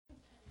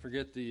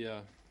Forget the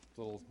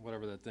little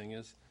whatever that thing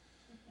is.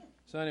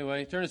 So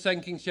anyway, turn to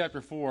 2 Kings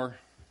chapter 4.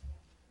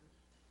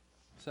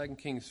 2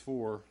 Kings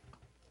 4.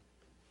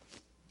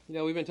 You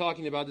know, we've been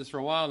talking about this for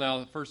a while now.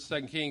 The 1st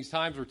and 2 Kings,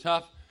 times were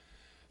tough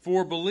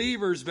for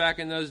believers back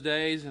in those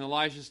days, in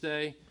Elisha's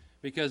day,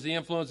 because the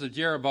influence of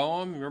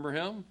Jeroboam, remember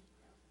him?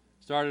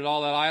 Started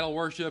all that idol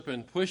worship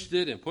and pushed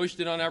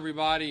it on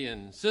everybody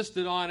and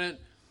insisted on it.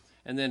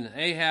 And then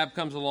Ahab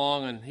comes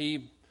along and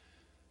he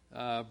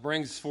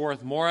brings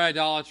forth more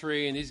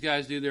idolatry, and these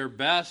guys do their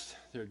best,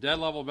 their dead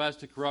level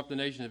best to corrupt the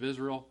nation of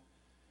Israel.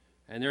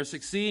 And they're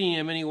succeeding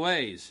in many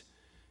ways.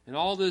 And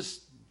all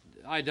this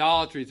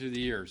idolatry through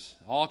the years,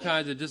 all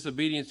kinds of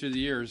disobedience through the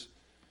years.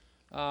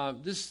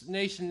 This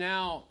nation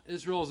now,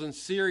 Israel, is in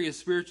serious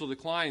spiritual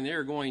decline. They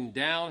are going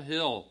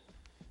downhill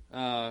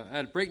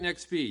at breakneck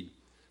speed.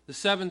 The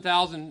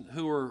 7,000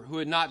 who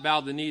had not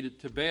bowed the knee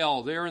to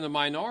Baal, they're in the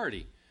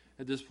minority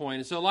at this point.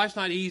 And so life's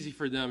not easy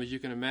for them, as you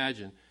can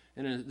imagine,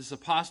 in this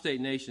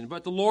apostate nation.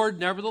 But the Lord,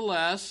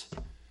 nevertheless,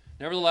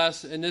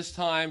 in this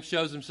time,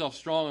 shows himself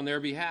strong on their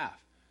behalf,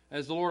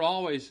 as the Lord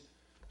always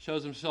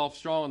shows himself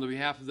strong on the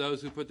behalf of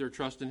those who put their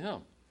trust in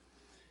him.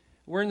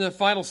 We're in the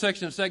final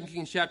section of 2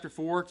 Kings chapter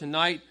 4.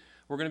 Tonight,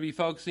 we're going to be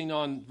focusing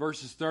on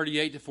verses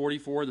 38 to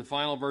 44, the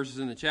final verses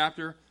in the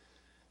chapter.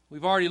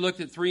 We've already looked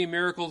at 3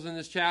 miracles in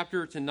this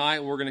chapter.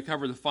 Tonight, we're going to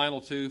cover the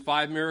final 2,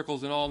 5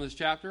 miracles in all in this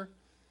chapter.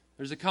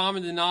 There's a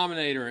common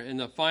denominator in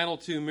the final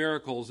 2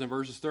 miracles in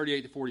verses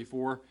 38 to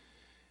 44,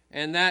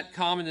 and that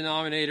common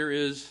denominator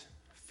is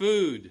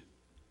food.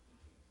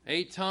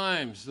 8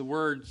 times the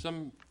word,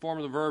 some form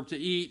of the verb to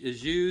eat,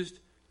 is used.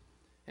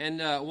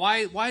 And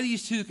why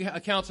these 2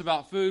 accounts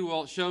about food?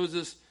 Well, it shows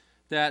us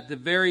that the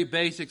very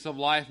basics of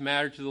life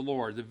matter to the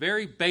Lord. The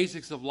very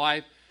basics of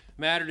life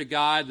matter to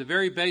God. The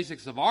very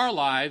basics of our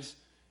lives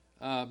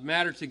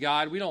matter to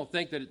God. We don't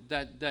think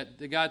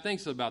that God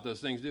thinks about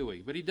those things, do we?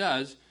 But he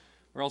does,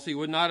 or else he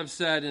would not have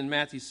said in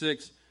Matthew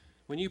 6,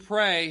 when you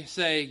pray,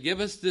 say,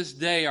 give us this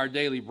day our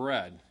daily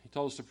bread. He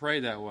told us to pray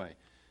that way.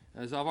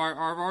 As I've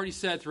already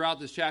said throughout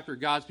this chapter,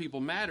 God's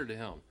people matter to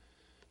him.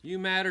 You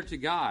matter to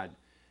God.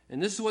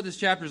 And this is what this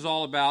chapter is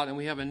all about. And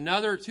we have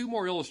 2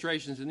 more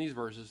illustrations in these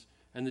verses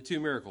and the 2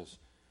 miracles.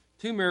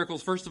 2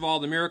 miracles. First of all,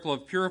 the miracle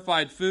of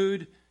purified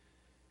food.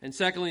 And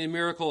secondly, the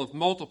miracle of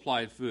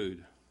multiplied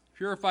food.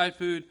 Purified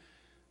food,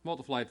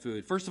 multiplied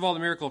food. First of all, the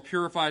miracle of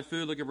purified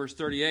food. Look at verse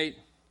 38.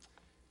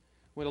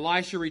 When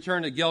Elisha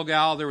returned to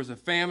Gilgal, there was a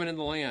famine in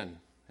the land.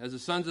 As the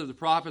sons of the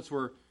prophets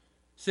were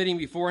sitting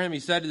before him,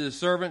 he said to the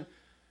servant,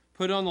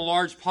 put on the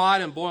large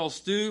pot and boil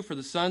stew for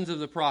the sons of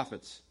the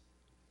prophets.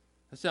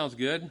 That sounds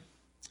good.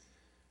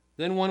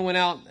 Then one went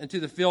out into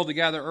the field to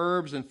gather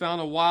herbs and found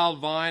a wild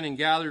vine and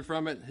gathered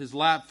from it his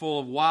lap full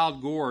of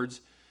wild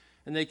gourds.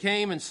 And they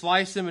came and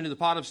sliced them into the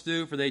pot of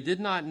stew, for they did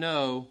not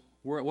know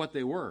what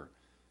they were.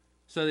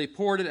 So they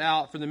poured it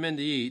out for the men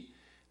to eat.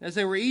 As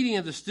they were eating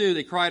of the stew,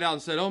 they cried out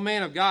and said, O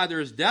man of God, there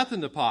is death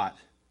in the pot.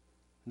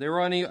 They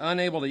were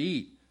unable to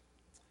eat.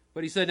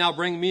 But he said, now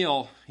bring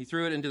meal. He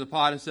threw it into the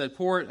pot and said,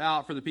 pour it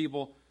out for the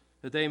people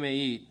that they may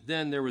eat.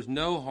 Then there was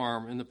no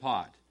harm in the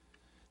pot.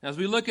 Now, as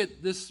we look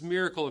at this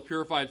miracle of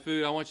purified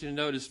food, I want you to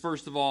notice,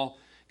 first of all,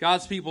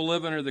 God's people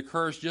live under the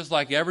curse just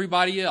like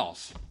everybody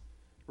else.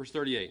 Verse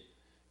 38.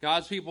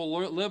 God's people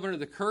live under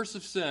the curse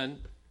of sin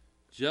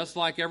just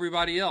like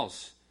everybody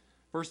else.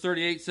 Verse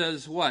 38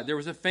 says what? There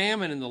was a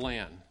famine in the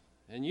land.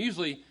 And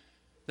usually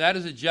that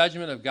is a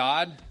judgment of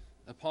God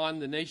upon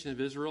the nation of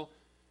Israel.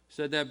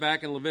 Said that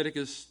back in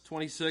Leviticus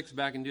 26,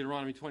 back in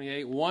Deuteronomy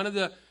 28. One of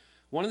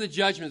the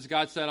judgments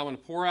God said, I'm going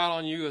to pour out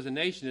on you as a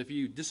nation if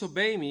you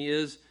disobey me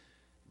is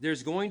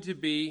there's going to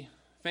be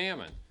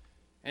famine.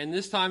 And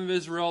this time of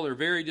Israel, they're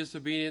very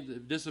disobedient. The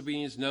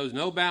disobedience knows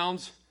no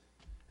bounds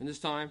in this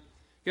time.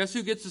 Guess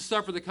who gets to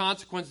suffer the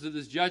consequences of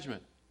this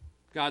judgment?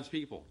 God's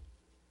people.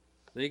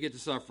 They get to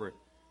suffer it.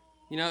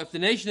 You know, if the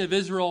nation of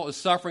Israel is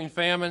suffering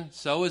famine,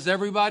 so is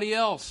everybody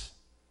else.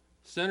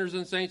 Sinners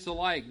and saints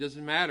alike,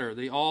 doesn't matter.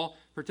 They all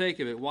partake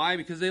of it. Why?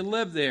 Because they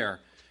live there.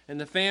 And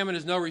the famine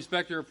is no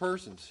respecter of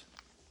persons.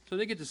 So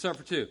they get to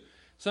suffer too.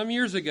 Some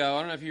years ago, I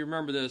don't know if you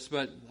remember this,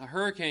 but a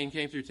hurricane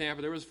came through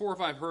Tampa. There was 4 or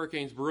 5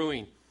 hurricanes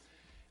brewing.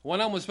 One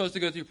of them was supposed to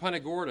go through Punta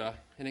Gorda,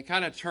 and it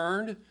kind of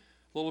turned a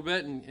little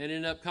bit and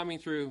ended up coming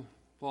through,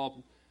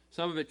 well,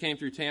 some of it came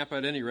through Tampa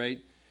at any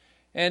rate.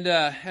 And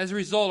as a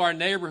result, our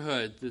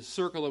neighborhood, the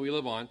circle that we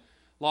live on,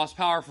 lost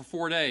power for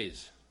 4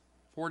 days.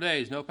 4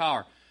 days, no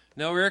power.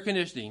 No air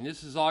conditioning.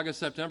 This is August,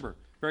 September.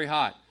 Very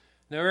hot.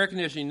 No air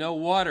conditioning, no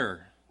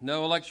water,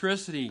 no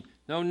electricity,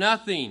 no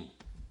nothing.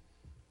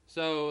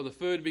 So the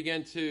food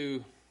began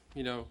to,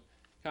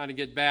 kind of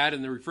get bad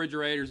in the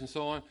refrigerators and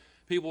so on.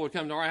 People would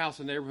come to our house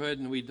in the neighborhood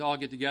and we'd all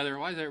get together.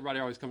 Why does everybody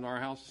always come to our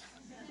house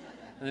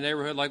in the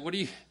neighborhood? Like,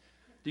 do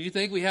you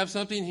think we have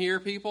something here,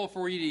 people,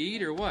 for you to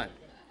eat or what?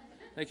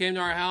 They came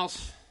to our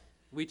house.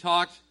 We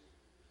talked.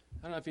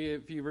 I don't know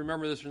if you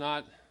remember this or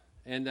not.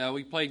 And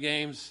we played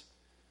games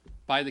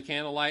by the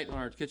candlelight on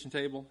our kitchen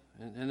table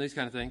and these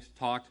kind of things.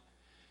 Talked.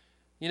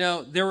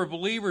 There were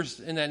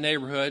believers in that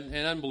neighborhood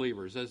and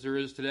unbelievers, as there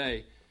is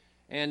today.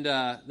 And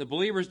the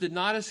believers did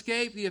not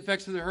escape the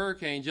effects of the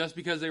hurricane just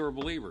because they were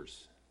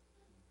believers.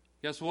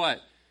 Guess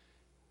what?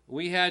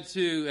 We had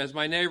to, as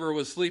my neighbor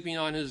was sleeping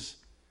on his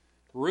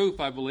roof,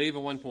 I believe,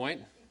 at one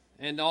point,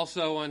 and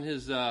also on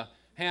his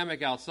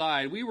hammock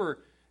outside, we were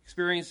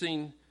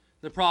experiencing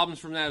the problems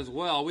from that as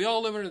well. We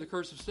all live under the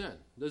curse of sin.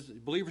 Those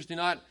believers do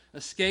not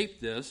escape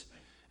this.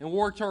 In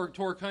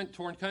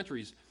war-torn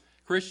countries,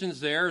 Christians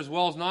there, as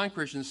well as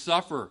non-Christians,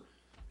 suffer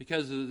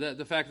because of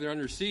the fact that they're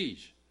under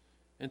siege.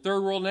 In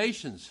third world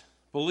nations,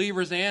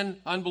 believers and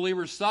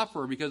unbelievers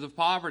suffer because of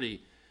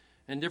poverty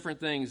and different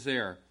things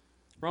there.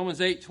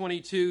 Romans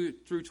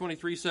 8:22 through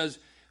 23 says,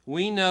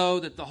 "We know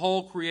that the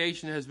whole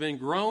creation has been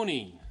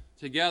groaning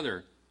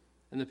together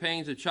in the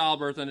pains of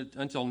childbirth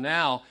until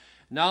now.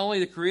 Not only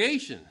the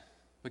creation,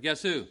 but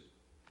guess who?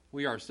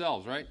 We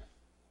ourselves, right?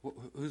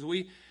 Who's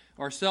we?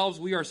 Ourselves,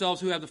 we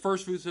ourselves who have the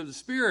first fruits of the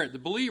Spirit, the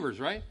believers,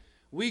 right?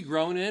 We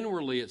groan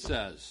inwardly, it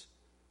says,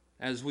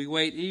 as we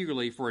wait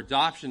eagerly for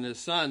adoption as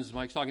sons."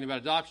 Mike's talking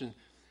about adoption,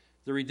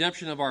 the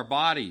redemption of our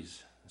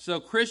bodies. So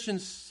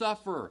Christians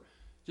suffer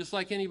just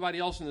like anybody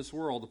else in this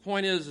world. The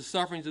point is, the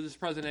sufferings of this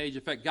present age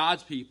affect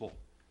God's people.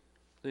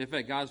 They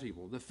affect God's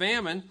people. The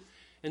famine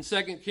in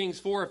 2 Kings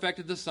 4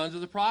 affected the sons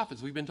of the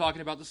prophets. We've been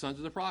talking about the sons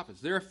of the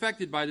prophets. They're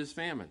affected by this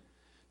famine.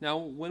 Now,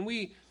 when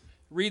we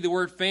read the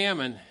word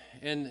famine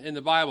in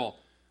the Bible,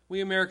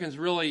 we Americans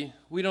really,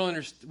 we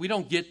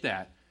don't get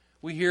that.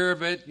 We hear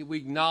of it, we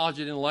acknowledge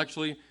it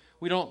intellectually.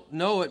 We don't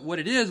know what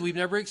it is. We've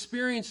never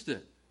experienced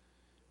it.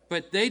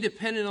 But they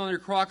depended on their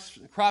crops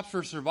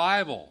for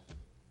survival.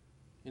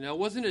 You know, it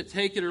wasn't a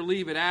take it or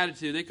leave it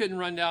attitude. They couldn't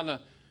run down to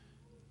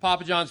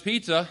Papa John's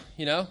Pizza,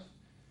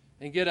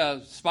 and get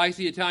a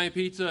spicy Italian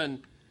pizza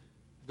and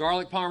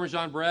garlic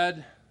Parmesan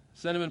bread,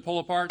 cinnamon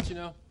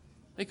pull-aparts,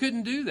 They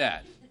couldn't do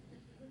that.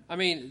 I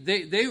mean,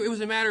 it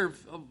was a matter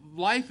of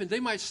life, and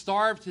they might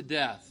starve to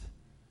death.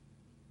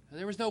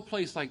 There was no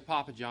place like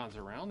Papa John's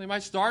around. They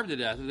might starve to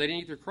death if they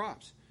didn't eat their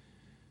crops.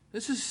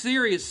 This is a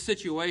serious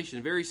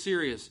situation, very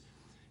serious.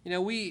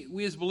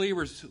 We as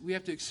believers, we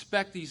have to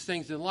expect these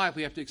things in life.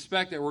 We have to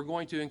expect that we're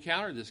going to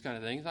encounter this kind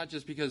of thing. It's not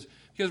just because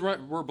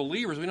we're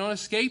believers. We don't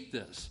escape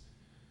this.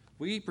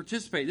 We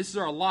participate. This is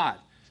our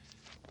lot.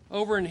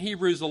 Over in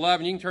Hebrews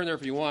 11, you can turn there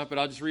if you want, but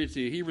I'll just read it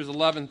to you. Hebrews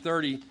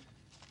 11:30.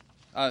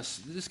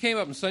 This came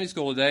up in Sunday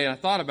school today, and I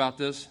thought about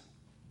this.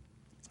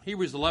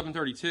 Hebrews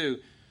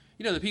 11:32.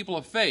 The people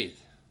of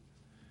faith,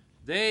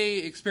 they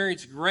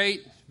experienced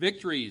great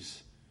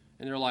victories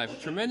in their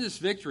life, tremendous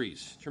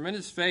victories,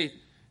 tremendous faith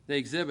they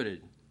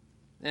exhibited.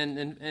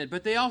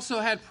 But they also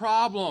had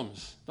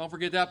problems. Don't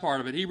forget that part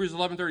of it. Hebrews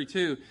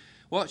 11:32.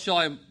 What shall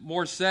I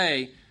more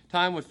say?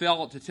 Time would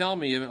fail to tell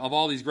me of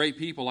all these great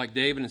people like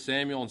David and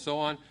Samuel and so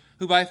on,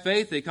 who by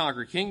faith they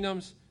conquered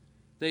kingdoms,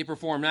 they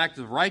performed acts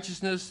of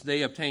righteousness,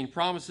 they obtained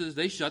promises,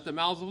 they shut the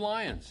mouths of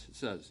lions, it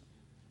says.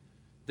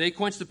 They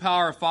quenched the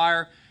power of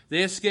fire,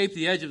 they escaped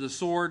the edge of the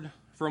sword,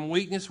 from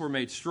weakness were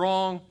made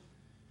strong,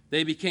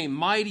 they became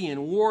mighty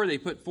in war, they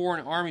put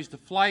foreign armies to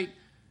flight.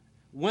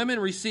 Women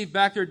received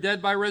back their dead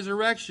by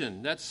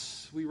resurrection.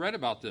 We read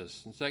about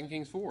this in 2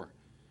 Kings 4.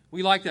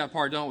 We like that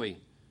part, don't we?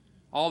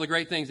 All the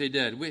great things they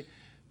did.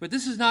 But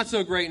this is not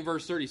so great in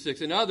verse 36.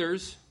 And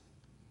others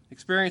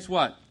experienced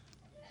what?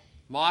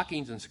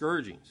 Mockings and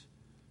scourgings.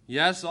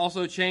 Yes,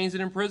 also chains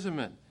and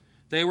imprisonment.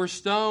 They were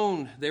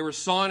stoned. They were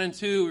sawn in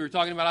two. We were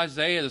talking about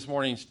Isaiah this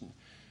morning,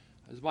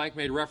 as Mike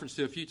made reference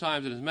to a few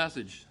times in his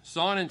message.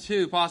 Sawn in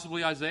two.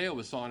 Possibly Isaiah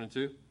was sawn in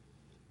two.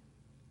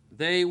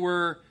 They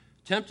were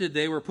tempted.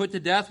 They were put to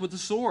death with the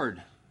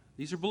sword.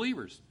 These are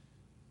believers.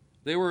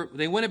 They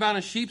went about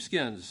in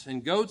sheepskins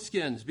and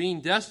goatskins,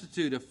 being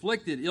destitute,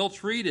 afflicted,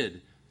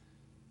 ill-treated.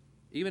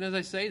 Even as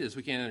I say this,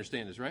 we can't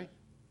understand this, right?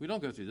 We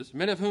don't go through this.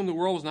 Men of whom the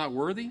world was not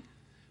worthy,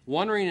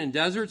 wandering in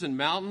deserts and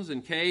mountains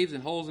and caves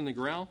and holes in the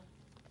ground.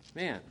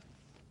 Man,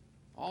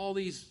 all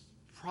these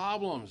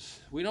problems.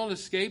 We don't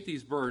escape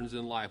these burdens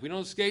in life. We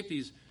don't escape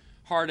these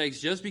heartaches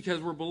just because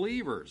we're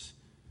believers.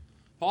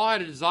 Paul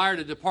had a desire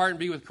to depart and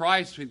be with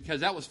Christ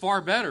because that was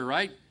far better,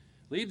 right?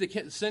 Leave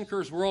the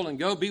sin-cursed world and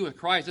go be with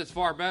Christ. That's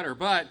far better.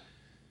 But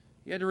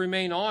he had to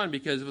remain on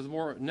because it was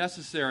more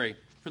necessary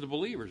for the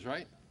believers,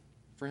 right?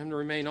 For him to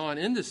remain on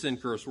in the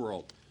sin-cursed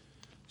world.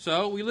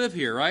 So we live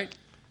here, right?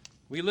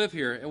 We live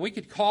here. And we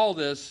could call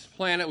this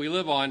planet we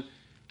live on,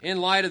 in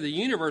light of the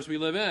universe we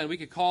live in, we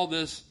could call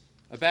this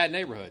a bad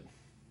neighborhood.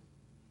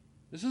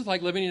 This is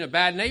like living in a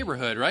bad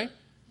neighborhood, right?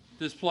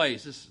 This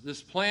place,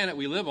 this planet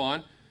we live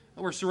on.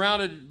 We're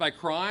surrounded by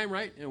crime,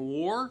 right? And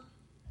war,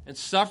 and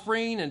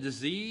suffering, and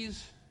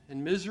disease,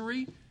 and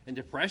misery, and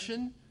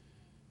depression,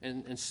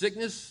 and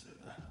sickness,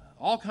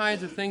 all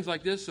kinds of things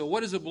like this. So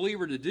what is a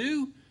believer to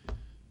do?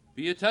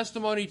 Be a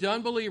testimony to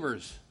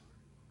unbelievers.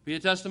 Be a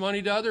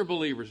testimony to other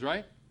believers,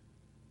 right?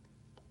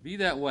 Be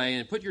that way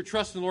and put your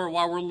trust in the Lord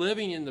while we're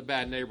living in the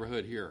bad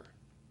neighborhood here.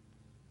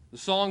 The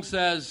song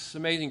says,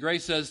 Amazing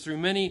Grace says, through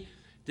many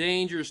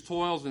dangers,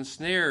 toils, and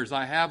snares,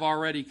 I have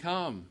already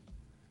come.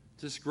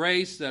 This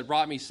grace that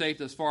brought me safe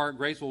thus far,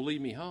 grace will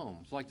lead me home.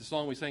 It's like the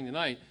song we sang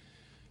tonight.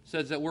 It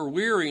says that we're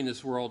weary in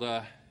this world,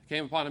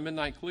 came upon a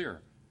midnight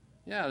clear.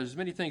 Yeah, there's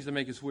many things that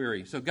make us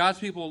weary. So God's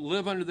people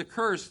live under the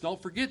curse.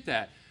 Don't forget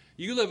that.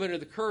 You live under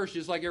the curse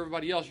just like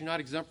everybody else. You're not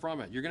exempt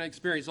from it. You're going to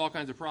experience all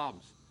kinds of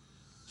problems.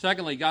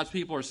 Secondly, God's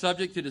people are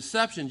subject to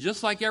deception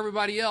just like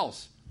everybody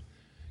else.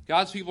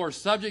 God's people are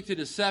subject to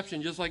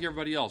deception just like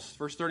everybody else.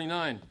 Verse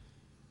 39.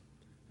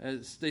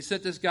 As they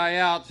set this guy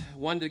out,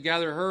 one to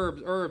gather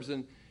herbs,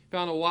 and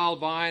found a wild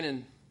vine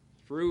and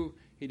threw,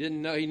 he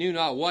knew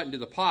not what, into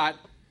the pot.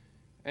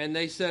 And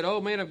they said,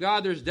 "Oh, man of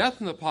God, there's death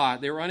in the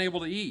pot." They were unable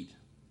to eat.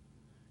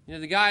 You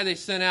know, the guy they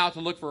sent out to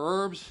look for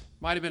herbs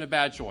might have been a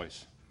bad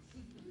choice.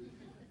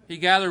 He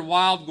gathered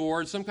wild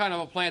gourd, some kind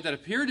of a plant that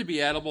appeared to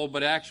be edible,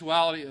 but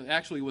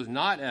actually was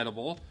not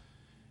edible.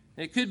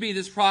 It could be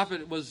this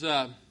prophet was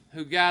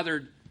who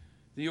gathered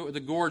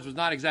the gourds was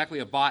not exactly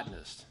a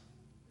botanist.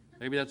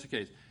 Maybe that's the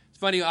case. It's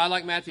funny, I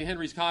like Matthew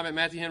Henry's comment.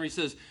 Matthew Henry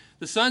says,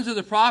 "The sons of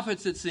the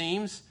prophets, it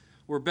seems,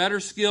 were better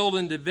skilled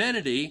in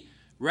divinity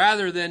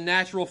rather than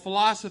natural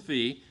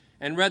philosophy,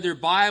 and read their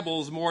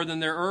Bibles more than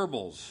their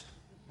herbals."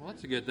 Well,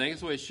 that's a good thing.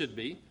 That's the way it should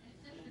be.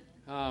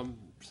 Sons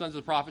of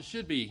the prophets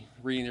should be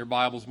reading their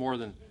Bibles more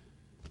than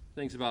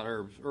things about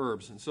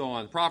herbs and so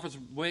on. The prophets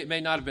may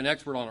not have been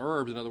expert on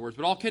herbs, in other words,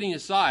 but all kidding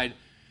aside,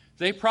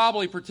 they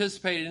probably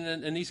participated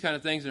in these kind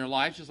of things in their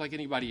lives just like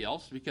anybody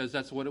else, because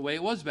that's the way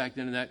it was back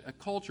then. And that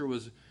culture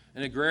was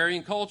an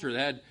agrarian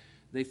culture.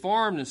 They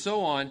farmed and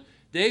so on.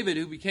 David,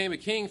 who became a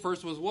king,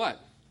 first was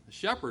what? A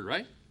shepherd,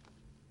 right?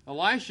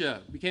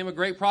 Elisha became a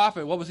great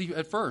prophet. What was he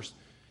at first?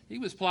 He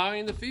was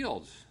plowing in the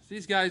fields.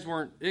 These guys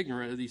weren't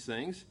ignorant of these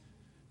things.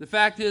 The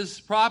fact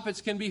is,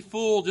 prophets can be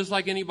fooled just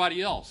like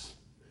anybody else.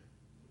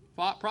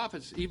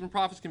 Even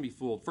prophets can be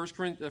fooled.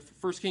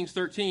 1 Kings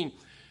 13,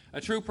 a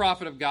true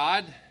prophet of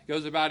God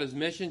goes about his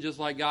mission just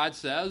like God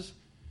says,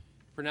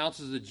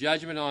 pronounces a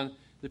judgment on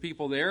the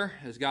people there,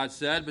 as God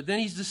said, but then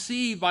he's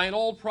deceived by an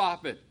old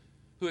prophet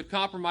who had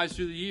compromised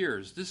through the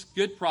years. This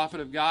good prophet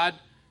of God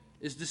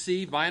is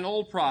deceived by an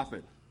old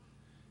prophet.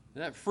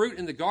 And that fruit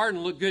in the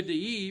garden looked good to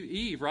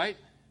Eve, right?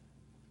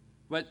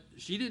 But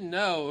she didn't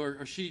know,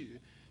 or she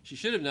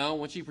should have known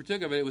when she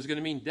partook of it, it was going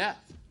to mean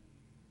death.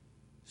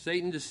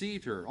 Satan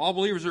deceived her. All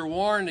believers are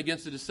warned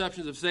against the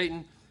deceptions of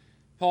Satan.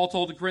 Paul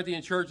told the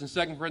Corinthian church in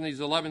 2 Corinthians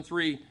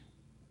 11:3,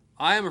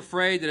 "I am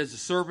afraid that as the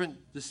serpent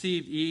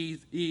deceived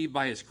Eve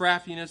by his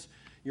craftiness,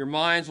 your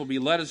minds will be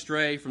led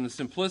astray from the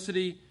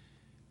simplicity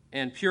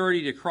and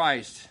purity to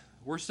Christ."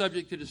 We're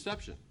subject to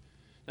deception.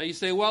 Now you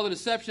say, well, the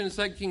deception in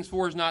 2 Kings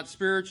 4 is not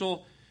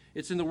spiritual.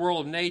 It's in the world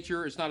of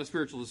nature. It's not a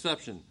spiritual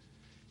deception.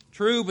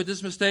 True, but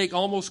this mistake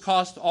almost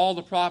cost all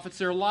the prophets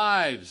their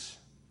lives.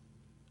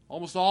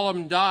 Almost all of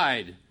them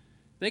died.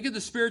 Think of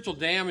the spiritual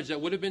damage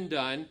that would have been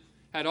done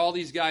had all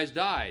these guys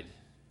died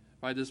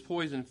by this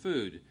poisoned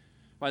food,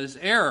 by this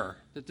error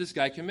that this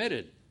guy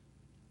committed.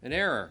 An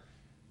error.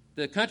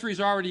 The country's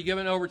already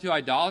given over to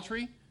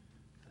idolatry.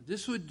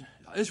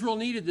 Israel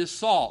needed this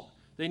salt.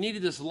 They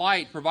needed this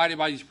light provided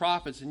by these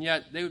prophets, and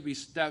yet that would be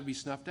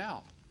snuffed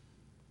out.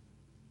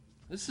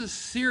 This is a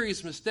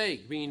serious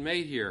mistake being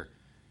made here.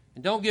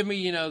 And don't give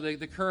me,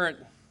 the current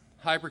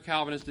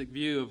hyper-Calvinistic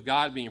view of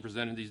God being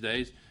presented these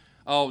days.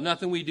 Oh,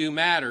 nothing we do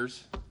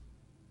matters.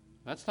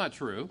 That's not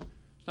true.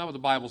 It's not what the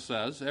Bible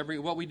says.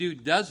 What we do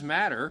does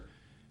matter.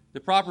 The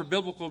proper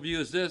biblical view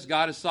is this: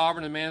 God is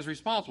sovereign and man is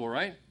responsible,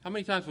 right? How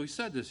many times have we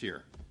said this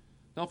here?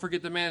 Don't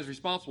forget the man is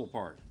responsible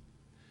part.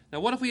 Now,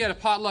 what if we had a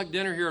potluck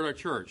dinner here at our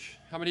church?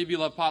 How many of you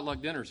love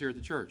potluck dinners here at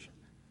the church?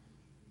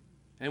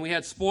 And we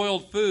had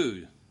spoiled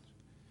food,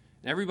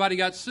 and everybody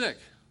got sick.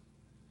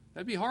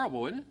 That'd be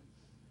horrible, wouldn't it?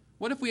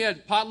 What if we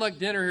had potluck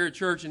dinner here at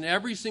church and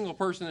every single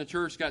person in the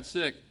church got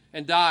sick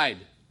and died?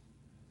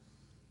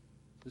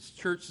 This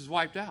church is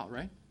wiped out,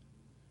 right?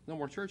 No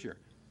more church here.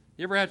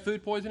 You ever had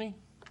food poisoning?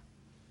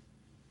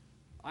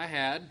 I've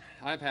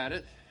had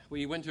it.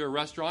 We went to a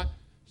restaurant.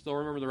 Still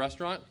remember the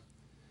restaurant?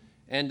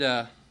 And,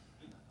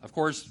 of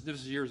course, this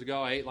was years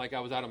ago. I ate like I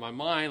was out of my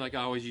mind, like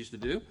I always used to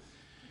do.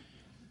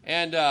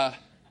 And I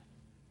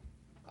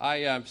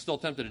am still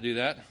tempted to do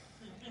that.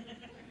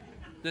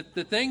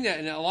 The thing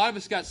and a lot of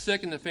us got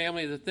sick in the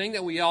family, the thing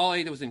that we all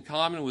ate that was in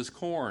common was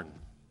corn.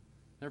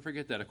 Never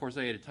forget that. Of course,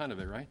 I ate a ton of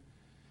it, right?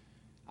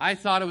 I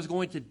thought I was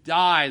going to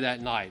die that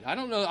night. I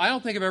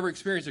don't think I've ever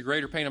experienced a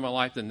greater pain in my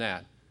life than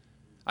that.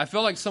 I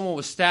felt like someone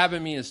was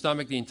stabbing me in the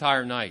stomach the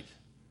entire night.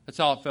 That's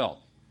how it felt.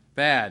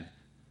 Bad.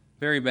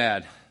 Very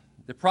bad.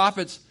 The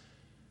prophets,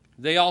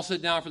 they all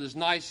sit down for this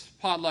nice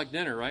potluck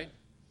dinner, right?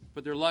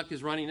 But their luck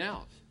is running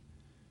out.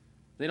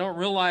 They don't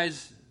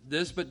realize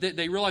this, but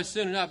they realize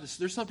soon enough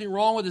there's something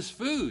wrong with this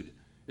food.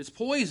 It's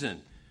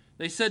poison.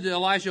 They said to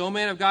Elisha, "Oh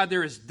man of God,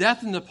 there is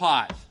death in the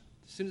pot."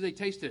 As soon as they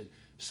tasted it,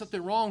 there's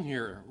something wrong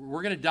here.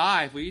 We're going to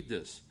die if we eat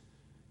this.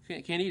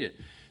 Can't eat it.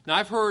 Now,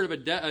 I've heard of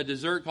a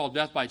dessert called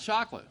death by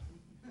chocolate.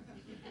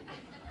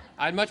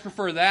 I'd much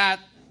prefer that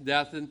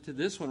death than to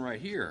this one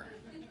right here.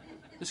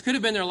 This could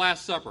have been their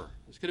last supper.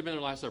 It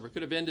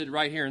could have ended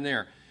right here and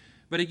there.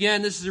 But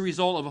again, this is a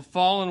result of a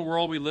fallen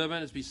world we live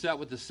in. It's beset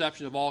with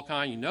deception of all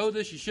kinds. You know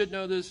this. You should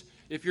know this.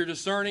 If you're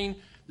discerning,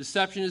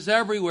 deception is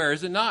everywhere,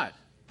 is it not?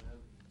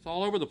 It's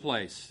all over the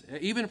place.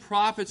 Even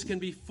prophets can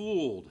be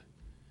fooled.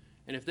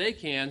 And if they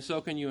can,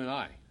 so can you and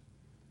I.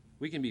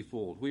 We can be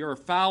fooled. We are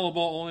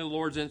fallible, only the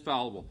Lord's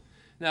infallible.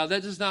 Now,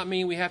 that does not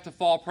mean we have to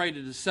fall prey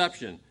to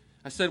deception.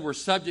 I said we're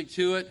subject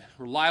to it,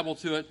 we're liable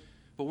to it,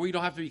 but we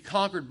don't have to be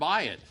conquered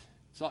by it.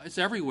 It's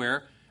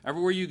everywhere.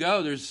 Everywhere you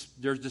go, there's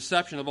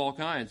deception of all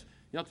kinds.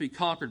 You don't have to be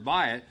conquered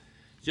by it.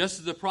 Just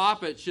as the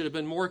prophet should have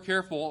been more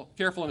careful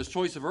in his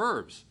choice of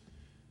herbs,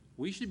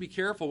 we should be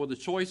careful with the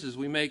choices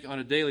we make on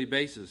a daily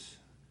basis.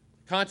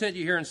 Content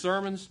you hear in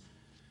sermons,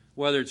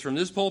 whether it's from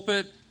this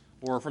pulpit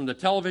or from the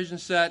television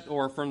set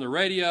or from the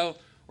radio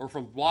or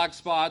from blog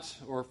spots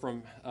or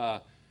from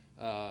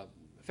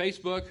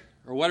Facebook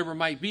or whatever it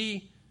might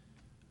be,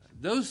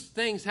 those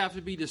things have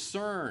to be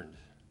discerned.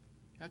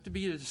 You have to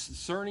be a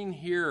discerning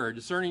hearer, a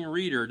discerning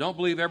reader. Don't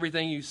believe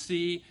everything you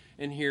see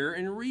and hear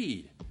and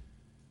read.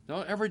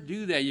 Don't ever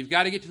do that. You've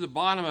got to get to the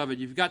bottom of it.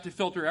 You've got to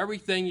filter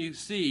everything you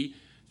see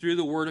through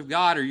the Word of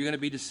God, or you're going to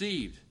be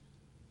deceived.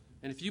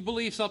 And if you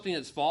believe something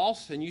that's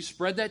false and you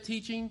spread that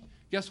teaching,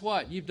 guess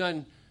what? You've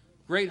done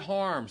great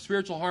harm,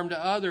 spiritual harm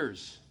to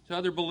others, to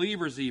other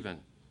believers even.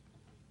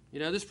 You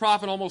know, this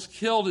prophet almost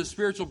killed his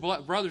spiritual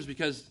brothers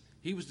because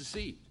he was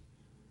deceived.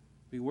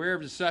 Beware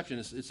of deception.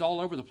 It's all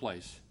over the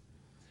place.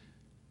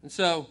 And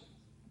so,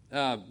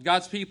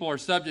 God's people are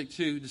subject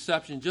to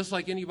deception just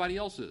like anybody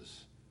else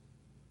is.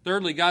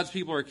 Thirdly, God's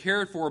people are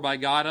cared for by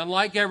God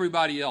unlike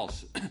everybody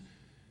else.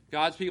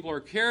 God's people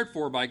are cared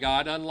for by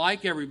God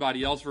unlike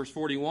everybody else. Verse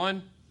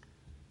 41.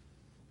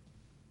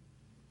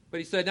 But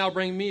he said, now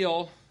bring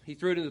meal. He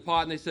threw it in the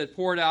pot, and they said,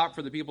 pour it out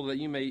for the people that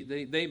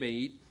they may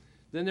eat.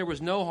 Then there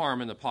was no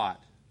harm in the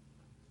pot.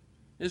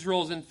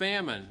 Israel's in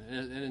famine.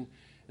 And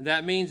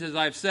that means, as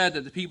I've said,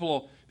 that the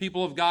people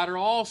of God are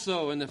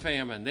also in the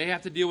famine. They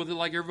have to deal with it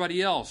like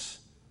everybody else.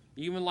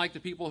 Even like the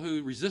people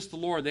who resist the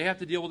Lord, they have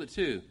to deal with it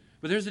too.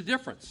 But there's a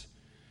difference.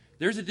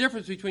 There's a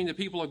difference between the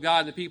people of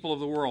God and the people of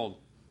the world.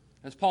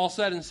 As Paul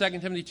said in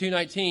 2 Timothy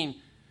 2:19,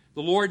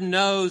 the Lord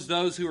knows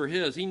those who are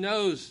his. He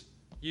knows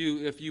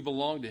you if you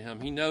belong to him.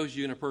 He knows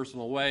you in a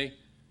personal way.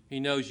 He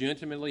knows you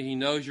intimately. He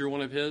knows you're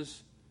one of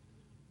his.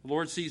 The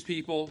Lord sees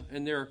people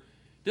in their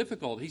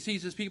difficulty. He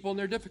sees his people in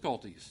their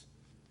difficulties.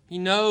 He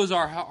knows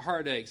our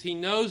heartaches. He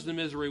knows the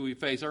misery we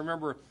face. I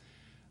remember,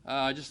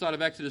 I just thought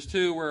of Exodus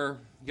 2, where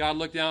God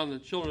looked down on the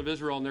children of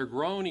Israel, and they're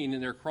groaning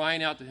and they're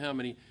crying out to him,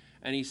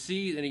 and he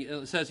sees, and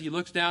it says he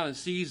looks down and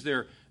sees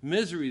their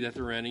misery that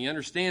they're in. He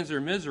understands their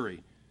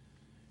misery.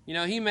 You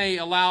know, he may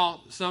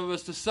allow some of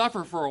us to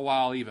suffer for a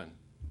while even.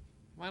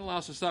 He might allow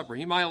us to suffer.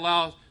 He might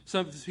allow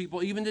some of his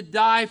people even to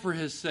die for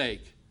his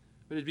sake,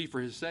 but it'd be for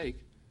his sake.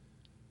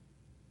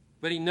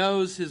 But he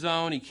knows his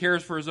own. He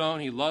cares for his own.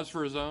 He loves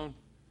for his own.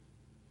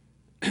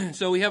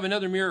 So we have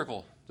another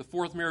miracle, the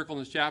fourth miracle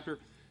in this chapter.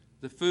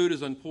 The food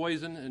is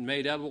unpoisoned and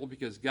made edible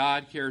because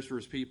God cares for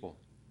his people.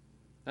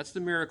 That's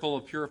the miracle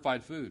of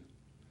purified food.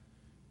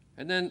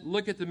 And then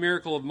look at the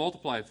miracle of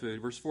multiplied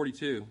food, verse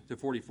 42 to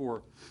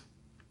 44.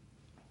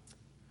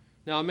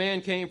 Now a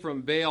man came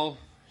from Baal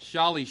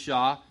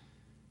Shalishah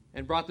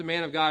and brought the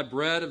man of God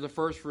bread of the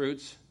first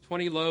fruits,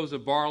 20 loaves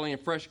of barley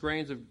and fresh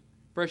ears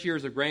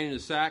of grain in a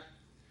sack.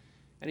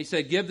 And he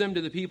said, give them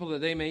to the people that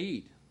they may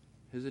eat.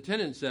 His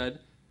attendant said,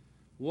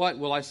 what,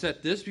 will I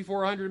set this before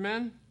 100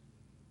 men?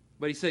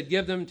 But he said,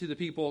 give them to the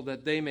people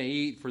that they may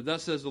eat, for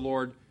thus says the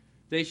Lord,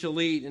 they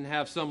shall eat and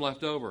have some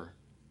left over.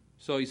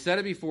 So he set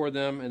it before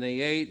them, and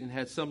they ate and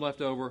had some left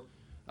over,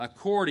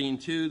 according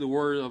to the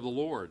word of the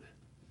Lord.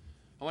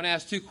 I want to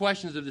ask two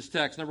questions of this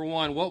text. Number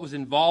one, what was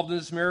involved in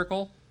this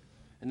miracle?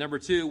 And number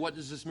two, what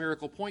does this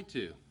miracle point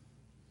to?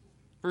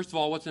 First of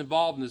all, what's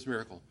involved in this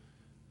miracle?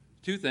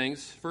 Two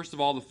things. First of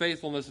all, the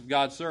faithfulness of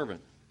God's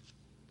servant.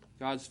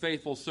 God's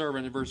faithful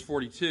servant in verse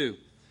 42.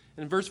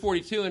 In verse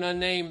 42, an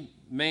unnamed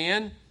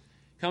man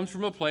comes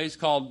from a place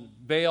called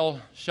Baal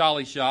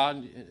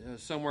Shalishah,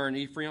 somewhere in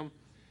Ephraim.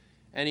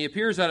 And he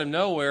appears out of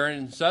nowhere,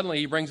 and suddenly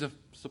he brings a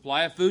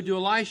supply of food to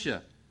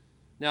Elisha.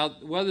 Now,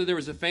 whether there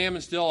was a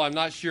famine still, I'm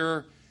not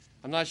sure.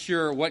 I'm not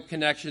sure what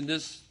connection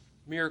this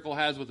miracle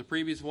has with the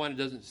previous one. It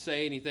doesn't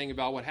say anything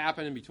about what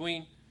happened in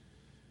between.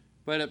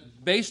 But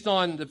based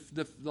on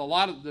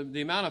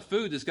the amount of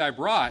food this guy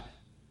brought,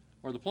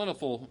 or the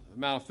plentiful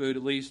amount of food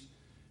at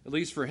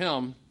least for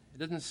him, it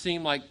doesn't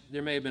seem like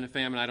there may have been a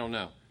famine. I don't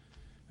know.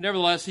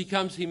 Nevertheless,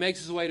 he makes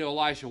his way to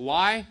Elisha.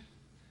 Why?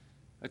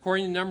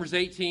 According to Numbers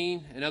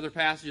 18 and other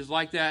passages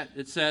like that,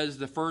 it says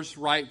the first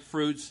ripe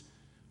fruits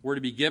were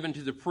to be given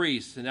to the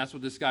priests, and that's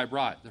what this guy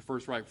brought, the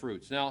first ripe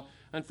fruits. Now,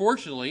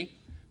 unfortunately,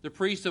 the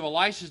priests of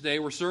Elisha's day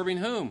were serving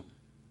whom?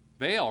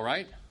 Baal,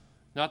 right?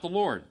 Not the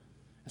Lord.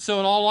 So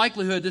in all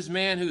likelihood, this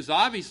man, who's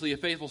obviously a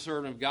faithful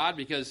servant of God,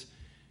 because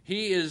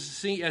he is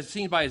seen, as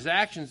seen by his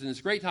actions in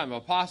this great time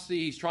of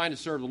apostasy, he's trying to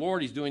serve the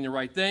Lord, he's doing the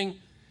right thing.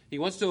 He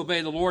wants to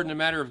obey the Lord in a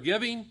matter of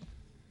giving.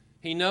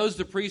 He knows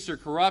the priests are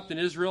corrupt in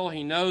Israel.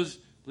 He knows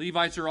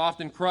Levites are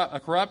often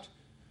corrupt.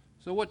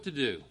 So what to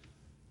do?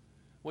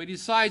 Well, he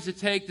decides to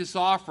take this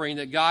offering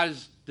that God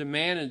has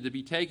demanded to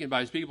be taken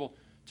by his people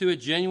to a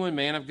genuine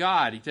man of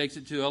God. He takes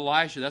it to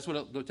Elisha. That's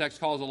what the text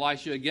calls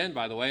Elisha again,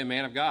 by the way, a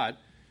man of God.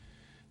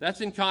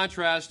 That's in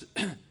contrast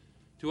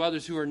to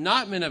others who are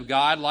not men of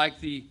God, like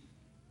the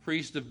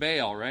priest of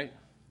Baal, right?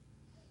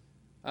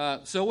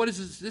 So what is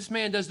this? This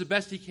man does the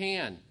best he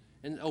can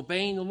in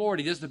obeying the Lord.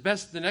 He does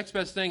the next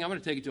best thing. I'm going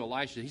to take it to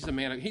Elisha. He's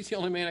the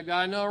only man of God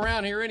I know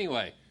around here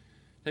anyway.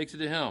 Takes it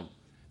to him.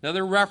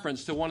 Another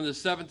reference to one of the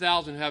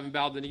 7,000 who haven't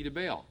bowed the knee to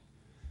Baal.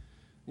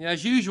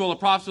 As usual, the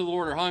prophets of the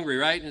Lord are hungry,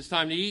 right? And it's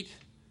time to eat.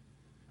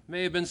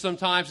 May have been some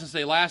time since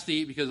they last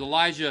eat, because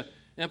Elijah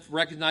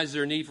recognizes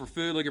their need for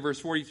food. Look at verse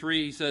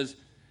 43. He says,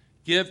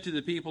 "Give to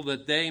the people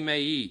that they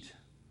may eat."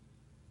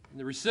 And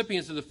the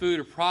recipients of the food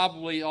are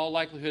probably all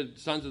likelihood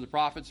sons of the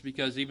prophets,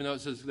 because even though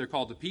it says they're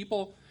called the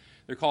people,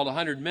 they're called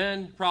 100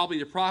 men, probably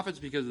the prophets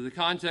because of the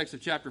context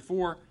of chapter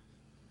 4.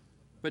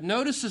 But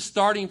notice the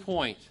starting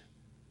point.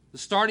 The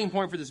starting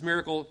point for this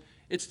miracle,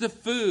 it's the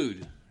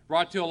food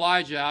brought to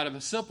Elijah out of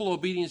a simple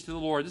obedience to the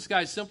Lord. This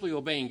guy's simply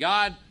obeying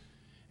God,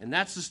 and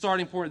that's the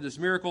starting point of this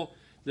miracle.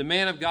 The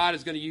man of God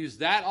is going to use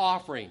that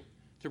offering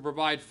to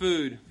provide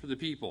food for the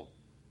people.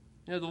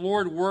 The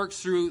Lord works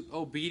through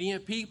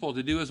obedient people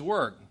to do his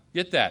work.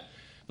 Get that?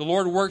 The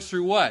Lord works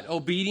through what?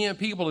 Obedient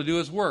people to do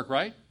his work,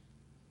 right?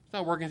 He's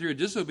not working through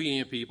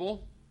disobedient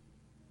people.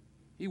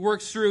 He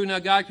works through, now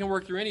God can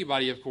work through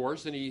anybody, of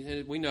course,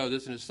 and we know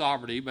this in his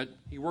sovereignty, but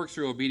he works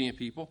through obedient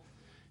people.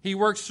 He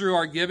works through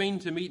our giving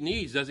to meet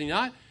needs, does he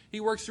not? He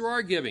works through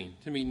our giving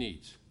to meet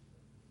needs.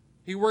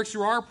 He works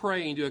through our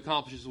praying to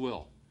accomplish his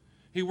will.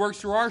 He works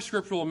through our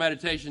scriptural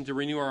meditation to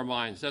renew our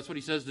minds. That's what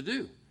he says to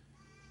do.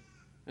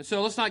 And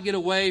so let's not get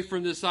away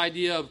from this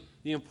idea of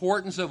the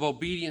importance of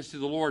obedience to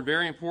the Lord.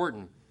 Very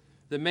important.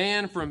 The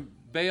man from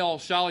Baal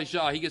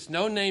Shalishah, he gets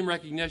no name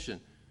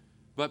recognition,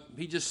 but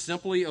he just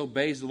simply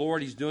obeys the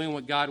Lord. He's doing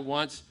what God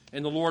wants,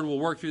 and the Lord will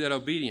work through that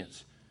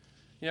obedience.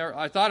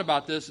 I thought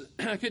about this.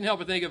 I couldn't help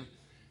but think of,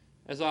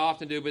 as I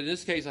often do, but in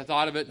this case I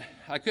thought of it.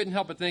 I couldn't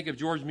help but think of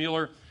George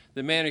Mueller,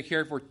 the man who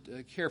cared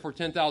for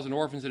 10,000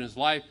 orphans in his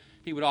life.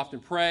 He would often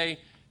pray.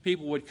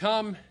 People would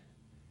come,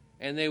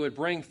 and they would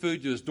bring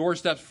food to his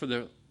doorsteps for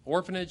the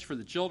orphanage, for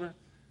the children,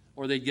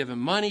 or they'd give him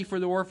money for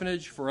the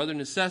orphanage, for other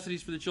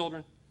necessities for the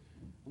children.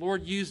 The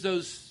Lord used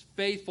those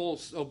faithful,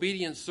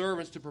 obedient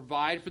servants to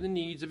provide for the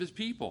needs of his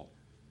people.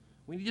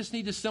 We just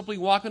need to simply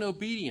walk in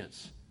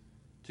obedience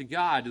to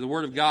God, to the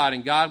Word of God,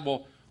 and God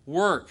will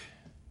work.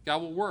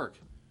 God will work.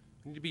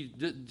 We need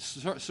to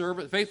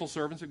be faithful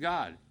servants of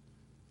God.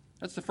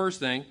 That's the first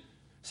thing.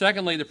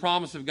 Secondly, the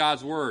promise of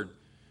God's Word.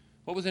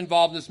 What was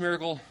involved in this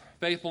miracle?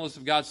 Faithfulness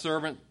of God's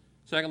servant.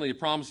 Secondly, the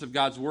promise of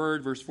God's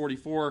Word. Verse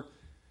 44,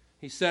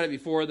 he set it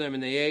before them,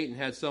 and they ate and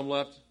had some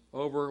left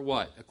over.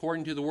 What?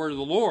 According to the word of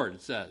the Lord,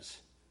 it says.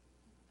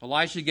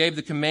 Elisha gave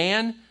the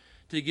command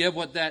to give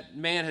what that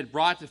man had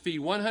brought to feed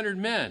 100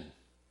 men.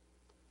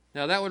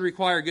 Now, that would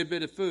require a good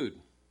bit of food.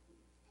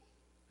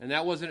 And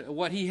that wasn't,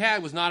 what he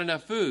had was not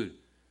enough food.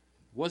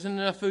 It wasn't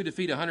enough food to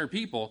feed 100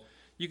 people.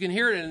 You can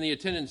hear it in the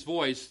attendant's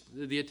voice.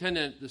 The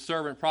attendant, the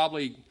servant,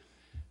 probably,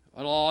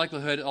 in all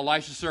likelihood,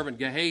 Elisha's servant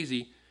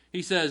Gehazi,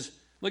 he says,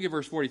 look at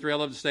verse 43, I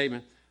love the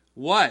statement.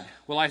 What?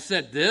 Will I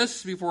set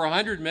this before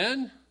 100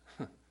 men?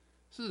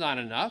 This is not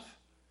enough.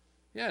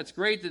 Yeah, it's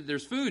great that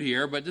there's food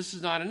here, but this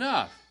is not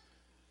enough.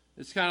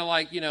 It's kind of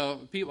like,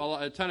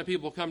 a ton of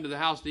people come to the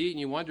house to eat, and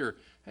you wonder,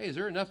 hey, is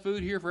there enough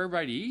food here for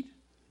everybody to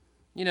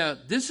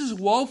eat? This is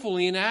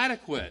woefully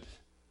inadequate.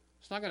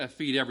 It's not going to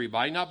feed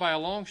everybody, not by a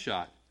long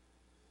shot.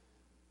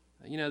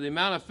 The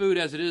amount of food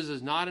as it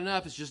is not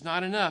enough. It's just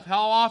not enough.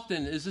 How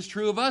often is this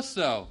true of us,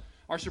 though?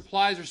 Our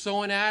supplies are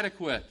so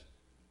inadequate.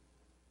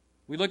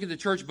 We look at the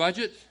church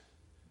budget,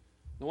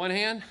 on the one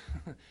hand,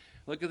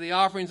 look at the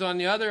offerings on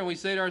the other, and we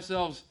say to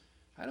ourselves,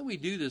 how do we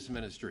do this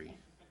ministry?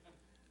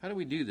 How do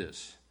we do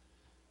this?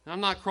 Now,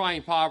 I'm not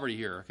crying poverty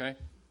here, okay?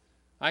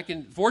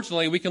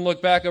 Fortunately, we can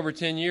look back over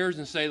 10 years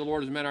and say the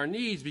Lord has met our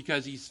needs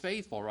because he's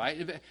faithful,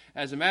 right?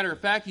 As a matter of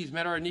fact, he's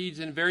met our needs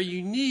in a very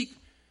unique,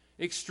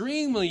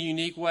 extremely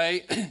unique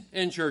way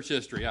in church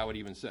history, I would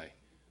even say.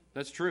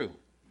 That's true.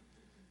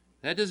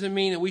 That doesn't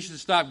mean that we should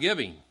stop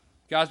giving.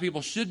 God's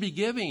people should be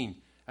giving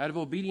out of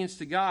obedience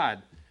to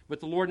God, but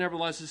the Lord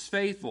nevertheless is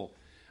faithful.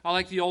 I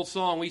like the old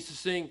song we used to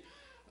sing,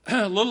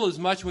 little is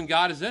much when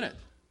God is in it.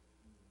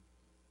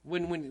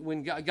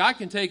 When God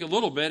can take a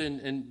little bit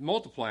and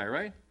multiply,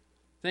 right?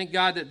 Thank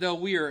God that though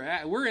we're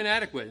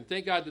inadequate, and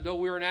thank God that though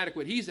we're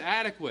inadequate, he's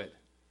adequate.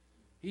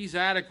 He's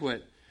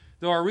adequate.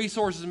 Though our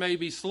resources may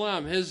be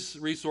slim, his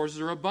resources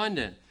are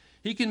abundant.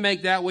 He can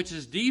make that which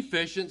is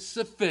deficient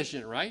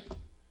sufficient, right?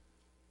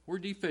 We're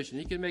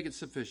deficient. He can make it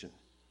sufficient.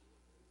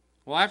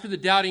 Well, after the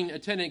doubting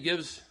attendant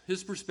gives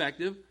his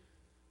perspective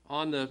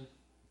on the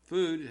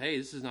food, hey,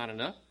 this is not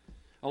enough,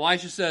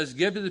 Elisha says,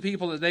 give to the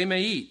people that they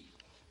may eat.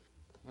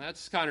 Well,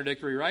 that's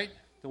contradictory, right?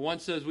 The one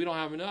says, we don't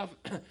have enough.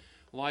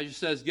 Elijah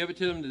says, give it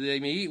to them that they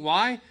may eat.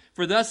 Why?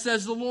 For thus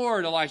says the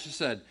Lord, Elisha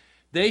said,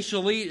 they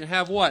shall eat and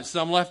have what?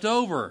 Some left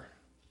over.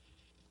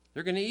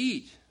 They're going to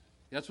eat.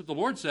 That's what the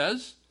Lord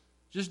says.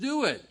 Just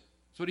do it.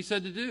 That's what he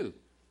said to do.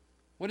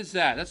 What is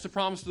that? That's the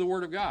promise of the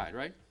Word of God,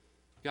 right?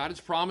 God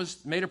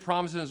has made a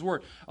promise in His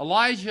Word.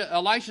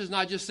 Elisha is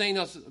not just saying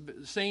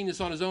this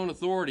on his own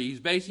authority.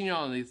 He's basing it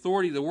on the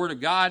authority of the Word of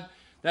God.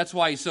 That's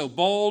why he's so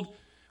bold.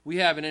 We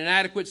have an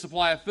inadequate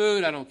supply of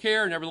food. I don't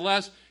care.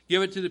 Nevertheless,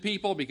 give it to the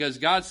people because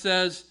God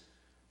says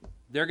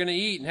they're going to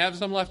eat and have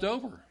some left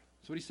over.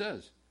 That's what He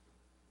says.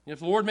 And if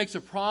the Lord makes a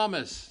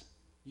promise,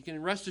 you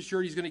can rest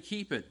assured He's going to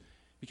keep it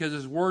because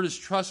His Word is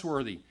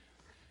trustworthy.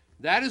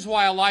 That is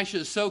why Elisha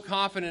is so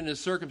confident in his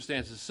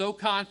circumstances, so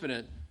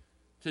confident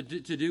to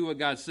do what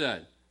God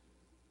said.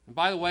 And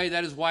by the way,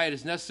 that is why it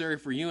is necessary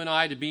for you and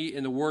I to be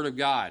in the Word of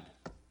God,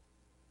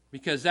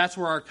 because that's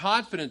where our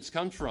confidence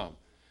comes from.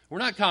 We're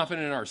not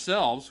confident in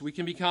ourselves. We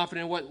can be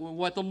confident in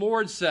what the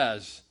Lord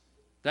says.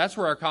 That's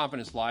where our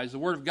confidence lies. The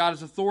Word of God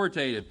is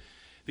authoritative.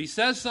 If He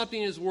says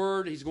something in His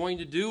Word, He's going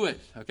to do it,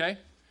 okay?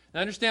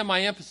 Now understand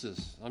my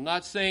emphasis. I'm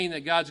not saying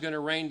that God's going to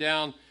rain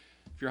down,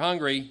 if you're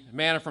hungry,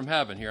 manna from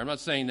heaven here. I'm not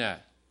saying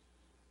that.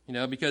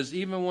 Because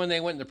even when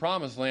they went in the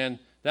promised land,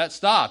 that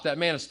stopped. That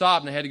manna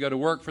stopped and they had to go to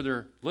work for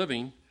their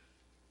living.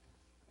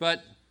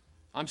 But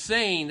I'm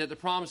saying that the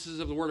promises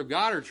of the Word of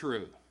God are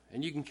true.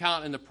 And you can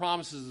count in the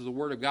promises of the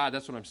Word of God.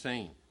 That's what I'm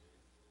saying.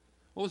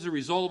 What was the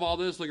result of all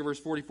this? Look at verse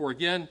 44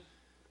 again.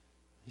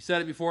 He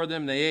said it before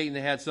them. They ate and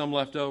they had some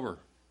left over, it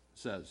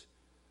says.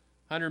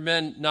 100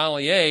 men not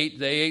only ate,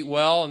 they ate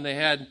well and they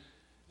had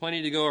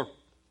plenty to go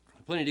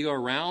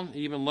around,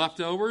 even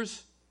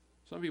leftovers.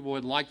 Some people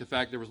wouldn't like the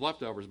fact there was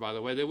leftovers, by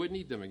the way. They wouldn't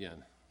eat them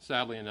again,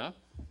 sadly enough.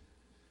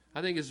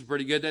 I think it's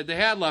pretty good that they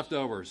had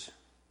leftovers,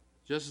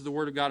 just as the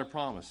Word of God had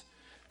promised.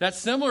 That's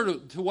similar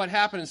to what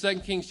happened in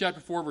 2 Kings chapter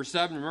 4, verse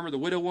 7. Remember the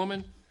widow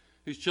woman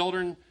whose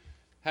children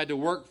had to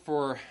work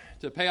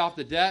to pay off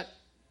the debt,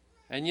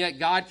 and yet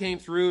God came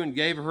through and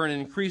gave her an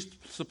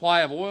increased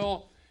supply of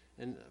oil.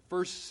 And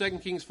 2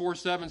 Kings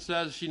 4:7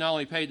 says she not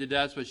only paid the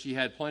debts, but she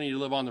had plenty to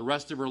live on the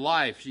rest of her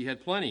life. She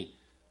had plenty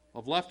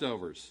of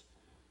leftovers.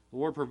 The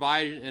Lord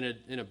provided in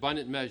an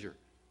abundant measure.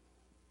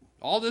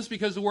 All this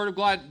because the Word of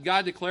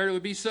God declared it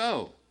would be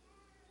so.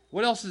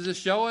 What else does this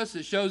show us?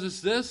 It shows us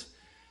this,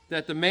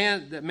 that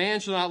man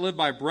shall not live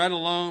by bread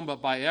alone,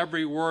 but by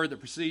every word that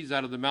proceeds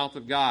out of the mouth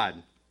of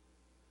God.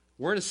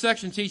 We're in a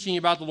section teaching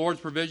about the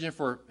Lord's provision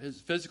for His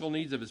physical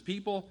needs of His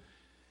people.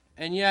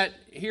 And yet,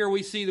 here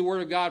we see the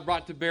Word of God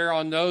brought to bear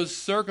on those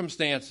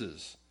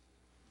circumstances.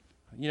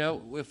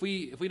 If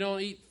we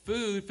don't eat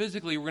food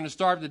physically, we're going to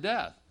starve to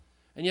death.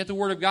 And yet the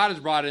Word of God is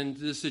brought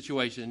into this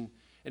situation.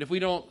 And if we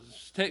don't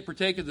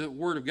partake of the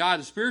Word of God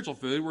as spiritual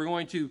food, we're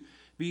going to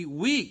be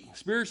weak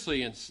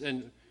spiritually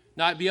and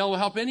not be able to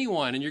help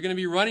anyone. And you're going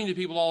to be running to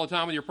people all the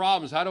time with your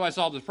problems. How do I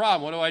solve this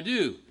problem? What do I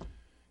do?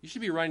 You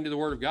should be running to the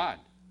Word of God.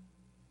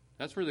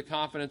 That's where the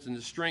confidence and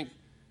the strength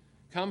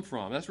come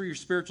from. That's where your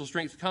spiritual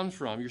strength comes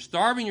from. You're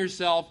starving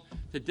yourself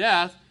to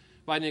death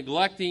by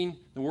neglecting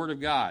the Word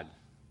of God.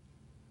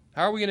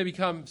 How are we going to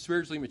become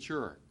spiritually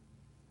mature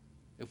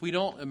if we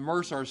don't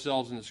immerse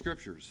ourselves in the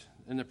Scriptures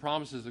and the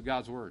promises of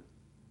God's Word?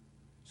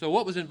 So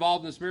what was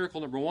involved in this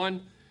miracle? Number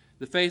one,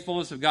 the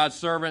faithfulness of God's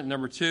servant.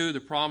 Number two,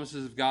 the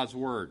promises of God's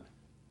Word.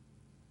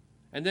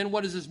 And then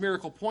what does this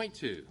miracle point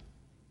to?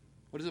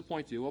 What does it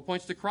point to? Well, it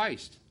points to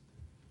Christ.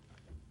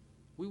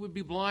 We would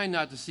be blind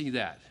not to see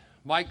that.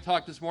 Mike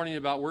talked this morning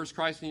about where's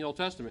Christ in the Old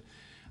Testament.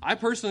 I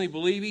personally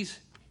believe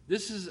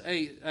this is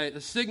a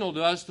signal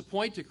to us to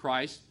point to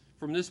Christ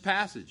from this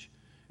passage.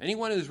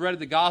 Anyone who's read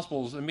the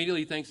Gospels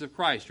immediately thinks of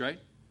Christ, right?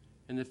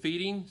 And the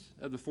feedings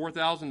of the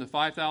 4,000 to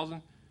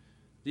 5,000.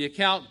 The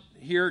account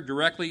here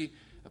directly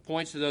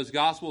points to those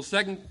Gospels.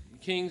 2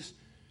 Kings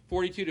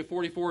 42 to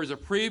 44 is a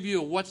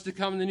preview of what's to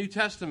come in the New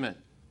Testament.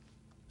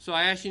 So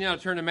I ask you now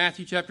to turn to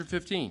Matthew chapter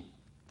 15.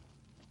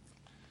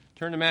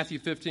 Turn to Matthew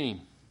 15.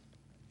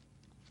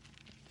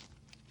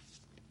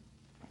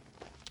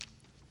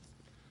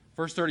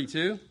 Verse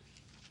 32.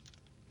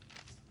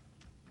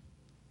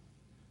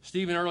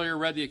 Stephen earlier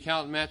read the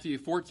account in Matthew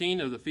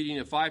 14 of the feeding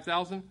of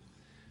 5,000.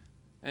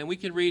 And we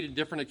can read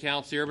different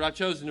accounts here, but I've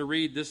chosen to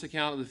read this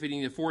account of the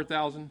feeding of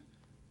 4,000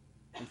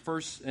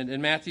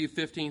 in Matthew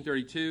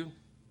 15:32.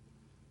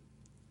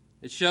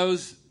 It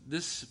shows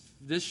this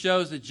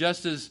shows that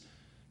just as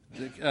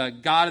the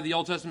God of the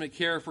Old Testament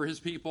cared for His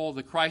people,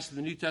 the Christ of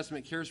the New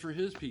Testament cares for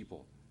His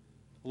people.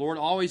 The Lord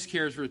always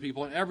cares for His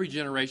people in every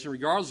generation,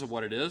 regardless of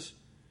what it is.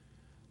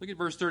 Look at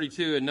verse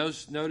 32 and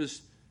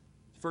notice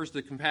first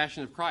the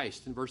compassion of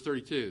Christ in verse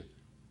 32.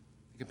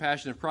 The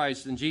compassion of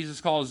Christ. And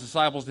Jesus called His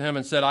disciples to Him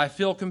and said, I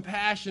feel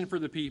compassion for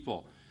the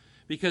people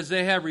because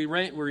they have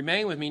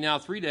remained with me now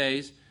 3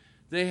 days.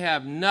 They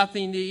have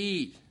nothing to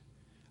eat.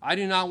 I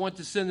do not want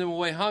to send them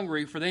away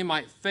hungry, for they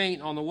might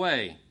faint on the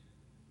way.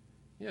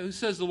 Who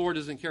says the Lord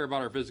doesn't care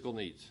about our physical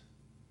needs?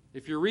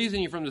 If you're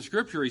reasoning from the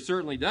Scripture, He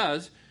certainly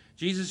does.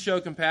 Jesus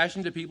showed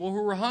compassion to people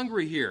who were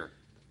hungry here.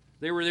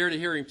 They were there to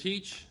hear Him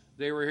teach.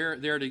 They were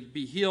there to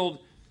be healed,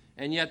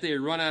 and yet they had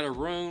run out of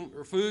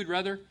food,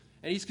 and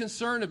He's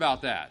concerned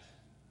about that.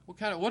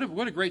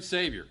 What a great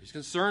Savior. He's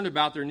concerned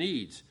about their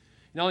needs.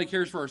 He not only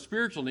cares for our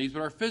spiritual needs,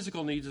 but our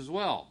physical needs as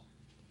well.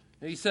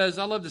 And He says,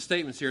 I love the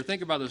statements here.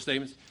 Think about those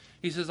statements.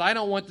 He says, I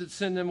don't want to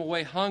send them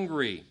away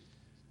hungry.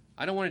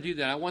 I don't want to do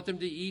that. I want them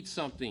to eat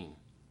something.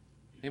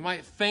 They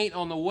might faint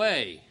on the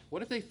way.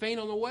 What if they faint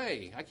on the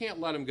way? I can't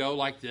let them go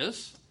like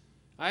this.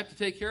 I have to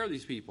take care of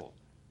these people.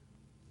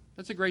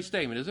 That's a great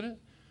statement, isn't it?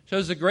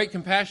 Shows the great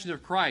compassion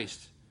of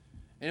Christ.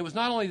 And it was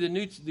not only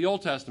the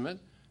Old Testament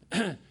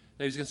that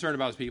he was concerned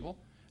about his people.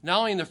 Not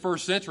only in the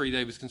first century that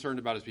he was concerned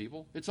about his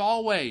people. It's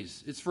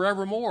always, it's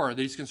forevermore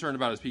that he's concerned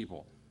about his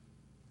people.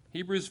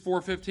 Hebrews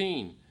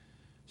 4:15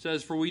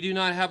 says, For we do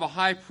not have a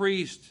high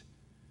priest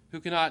who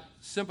cannot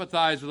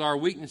sympathize with our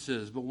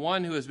weaknesses, but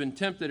one who has been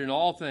tempted in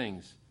all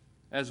things,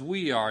 as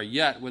we are,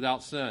 yet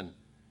without sin.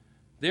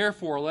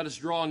 Therefore, let us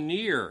draw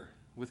near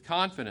with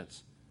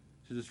confidence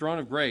to the throne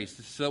of grace,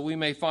 so that we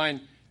may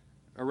find,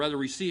 or rather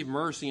receive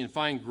mercy and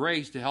find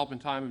grace to help in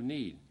time of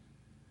need.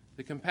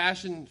 The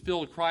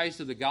compassion-filled Christ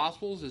of the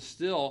Gospels is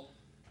still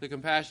the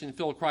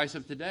compassion-filled Christ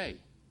of today.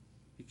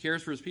 He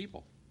cares for his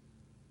people.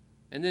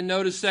 And then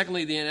notice,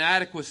 secondly, the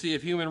inadequacy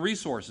of human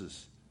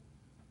resources.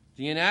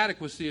 The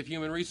inadequacy of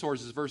human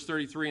resources, verse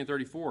 33 and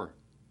 34.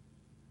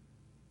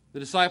 The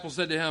disciples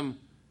said to him,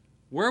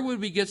 Where would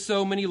we get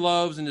so many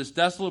loaves in this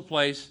desolate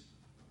place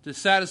to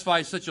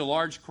satisfy such a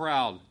large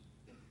crowd?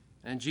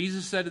 And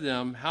Jesus said to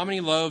them, How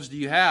many loaves do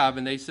you have?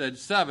 And they said,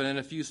 7, and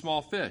a few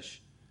small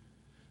fish.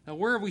 Now,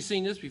 where have we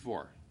seen this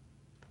before?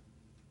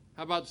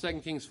 How about 2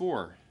 Kings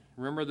 4?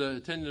 Remember the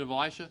attendant of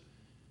Elisha?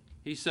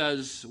 He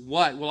says,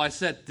 What? Will I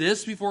set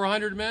this before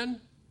 100 men?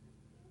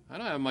 I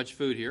don't have much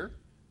food here.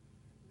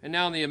 And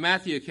now in the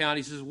Matthew account,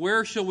 he says,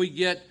 Where shall we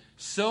get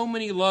so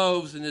many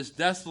loaves in this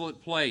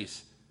desolate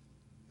place?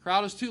 The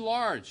crowd is too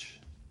large.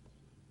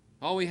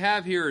 All we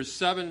have here is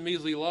 7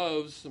 measly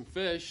loaves, some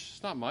fish.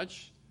 It's not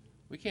much.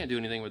 We can't do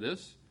anything with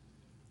this.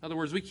 In other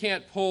words, we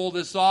can't pull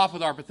this off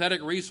with our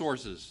pathetic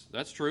resources.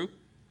 That's true.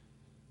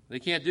 They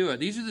can't do it.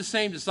 These are the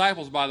same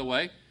disciples, by the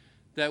way,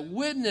 that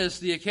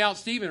witnessed the account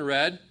Stephen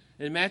read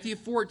in Matthew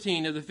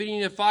 14 of the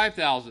feeding of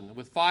 5,000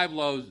 with 5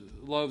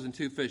 loaves and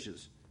 2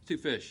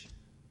 fish.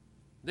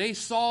 They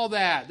saw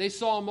that. They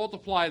saw him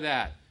multiply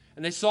that.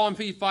 And they saw him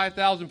feed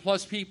 5,000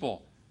 plus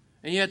people.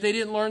 And yet they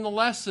didn't learn the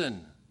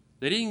lesson.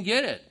 They didn't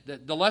get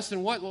it. The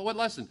lesson, what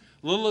lesson?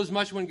 Little is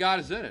much when God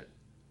is in it.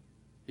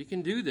 He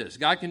can do this.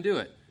 God can do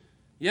it.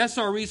 Yes,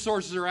 our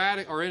resources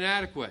are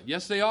inadequate.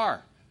 Yes, they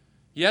are.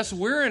 Yes,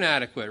 we're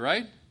inadequate,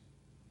 right?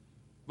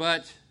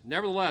 But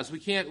nevertheless, we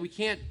can't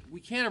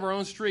have our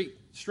own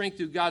strength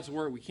through God's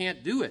word. We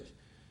can't do it.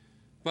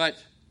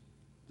 But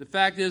the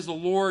fact is, the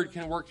Lord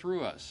can work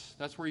through us.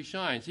 That's where he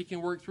shines. He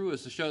can work through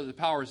us to show that the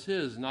power is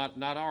his, not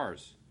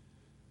ours.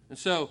 And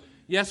so,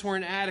 yes, we're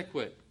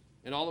inadequate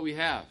in all that we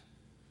have.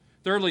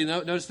 Thirdly,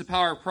 notice the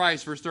power of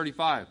Christ, verse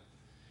 35.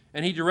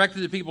 And he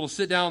directed the people to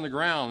sit down on the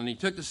ground, and he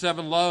took the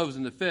 7 loaves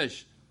and the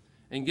fish,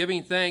 and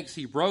giving thanks,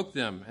 he broke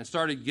them and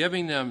started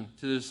giving them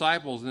to the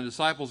disciples, and the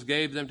disciples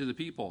gave them to the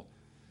people.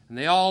 And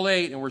they all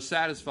ate and were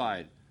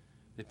satisfied.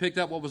 They picked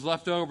up what was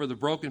left over, the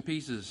broken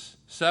pieces,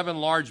 7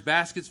 large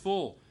baskets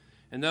full.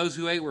 And those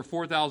who ate were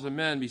 4,000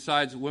 men,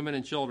 besides women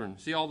and children.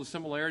 See all the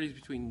similarities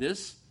between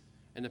this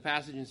and the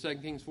passage in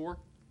 2 Kings 4?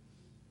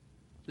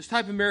 This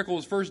type of miracle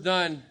was first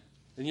done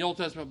in the Old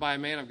Testament by a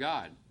man of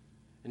God.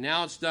 And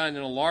now it's done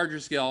in a larger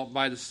scale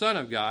by the Son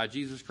of God,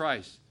 Jesus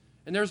Christ.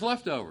 And there's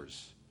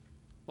leftovers.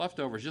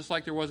 Leftovers, just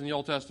like there was in the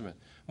Old Testament.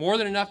 More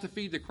than enough to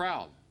feed the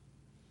crowd.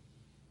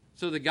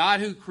 So the God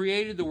who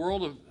created the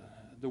world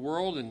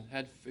and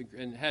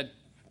had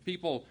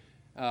people,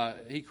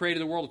 he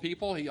created the world of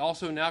people. He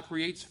also now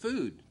creates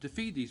food to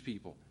feed these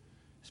people.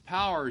 His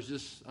power is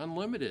just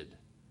unlimited.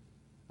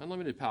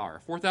 Unlimited power.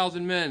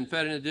 4,000 men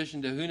fed in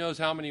addition to who knows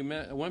how many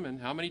women,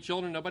 how many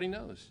children, nobody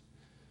knows.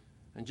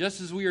 And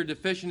just as we are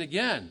deficient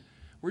again,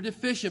 we're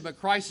deficient, but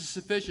Christ is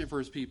sufficient for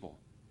his people.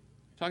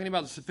 Talking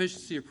about the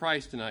sufficiency of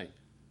Christ tonight.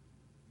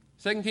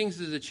 2 Kings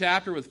is a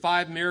chapter with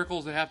 5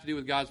 miracles that have to do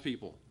with God's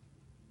people.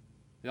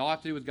 They all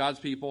have to do with God's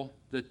people.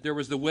 There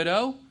was the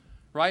widow,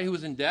 right, who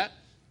was in debt.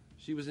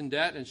 She was in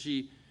debt,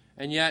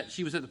 and yet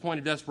she was at the point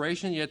of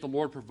desperation, yet the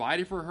Lord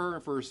provided for her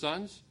and for her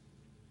sons.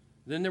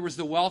 Then there was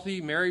the wealthy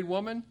married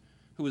woman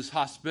who was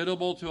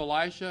hospitable to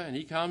Elisha, and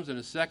he comes and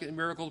a second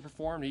miracle is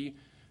performed. He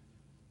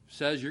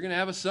says, you're going to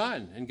have a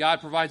son, and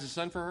God provides a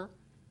son for her.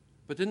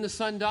 But then the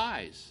son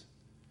dies.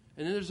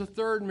 And then there's a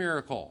third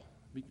miracle.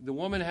 The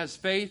woman has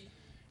faith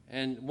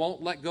and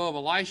won't let go of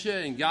Elisha,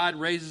 and God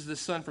raises the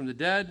son from the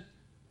dead.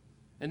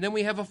 And then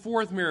we have a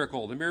fourth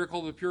miracle, the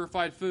miracle of the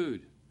purified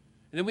food.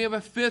 And then we have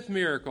a fifth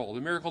miracle,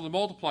 the miracle of the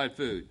multiplied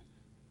food.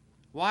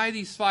 Why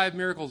these 5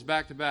 miracles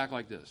back to back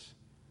like this?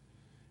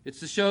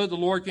 It's to show that the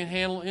Lord can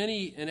handle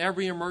any and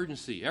every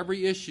emergency,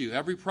 every issue,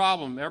 every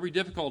problem, every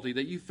difficulty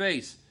that you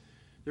face.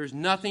 There's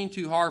nothing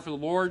too hard for the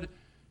Lord.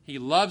 He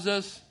loves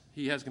us.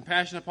 He has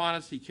compassion upon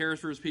us. He cares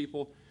for his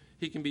people.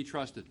 He can be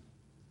trusted.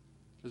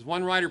 As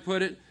one writer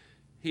put it,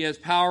 he has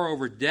power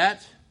over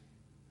debt,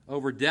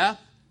 over death,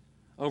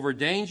 over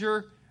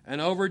danger, and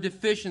over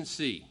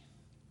deficiency.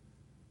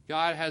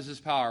 God has this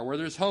power. Where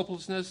there's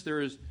hopelessness,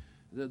 the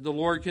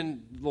Lord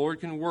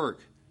can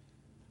work.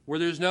 Where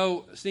there's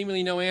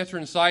seemingly no answer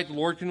in sight, the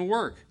Lord can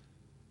work.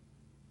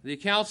 The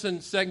accounts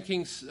in 2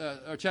 Kings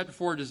chapter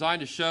 4 are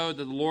designed to show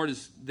that the Lord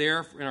is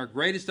there in our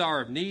greatest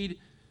hour of need.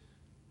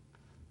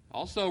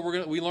 Also,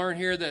 we learn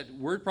here that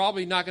we're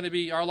probably not going to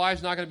be, our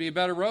life's not going to be a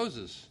bed of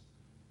roses.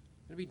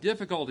 There'll be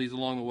difficulties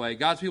along the way.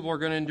 God's people are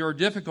going to endure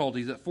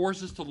difficulties that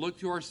force us to look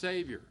to our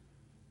Savior.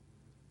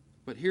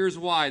 But here's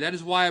why. That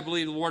is why I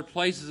believe the Lord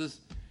places us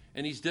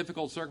in these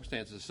difficult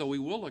circumstances, so we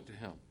will look to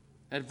Him.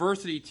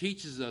 Adversity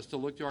teaches us to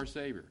look to our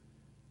Savior.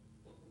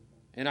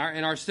 And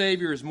our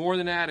Savior is more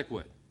than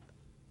adequate.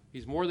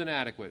 He's more than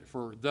adequate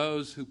for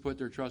those who put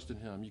their trust in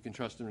Him. You can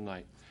trust Him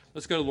tonight.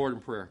 Let's go to the Lord in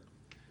prayer.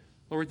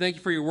 Lord, thank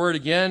you for your word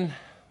again.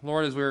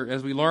 Lord,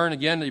 as we learn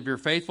again of your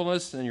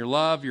faithfulness and your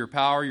love, your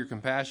power, your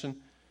compassion.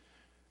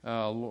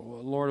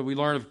 Lord, we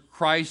learn of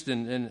Christ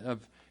and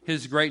of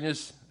His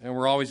greatness, and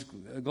we're always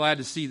glad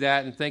to see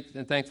that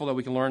and thankful that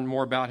we can learn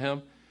more about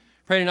Him.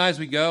 Pray tonight as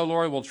we go,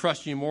 Lord, we'll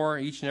trust you more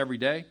each and every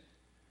day.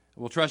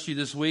 We'll trust you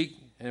this week,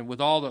 and with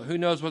who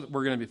knows what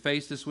we're going to be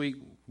faced this week.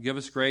 Give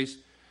us grace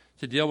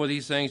to deal with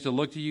these things, to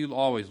look to you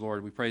always,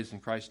 Lord. We pray this in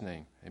Christ's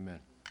name. Amen.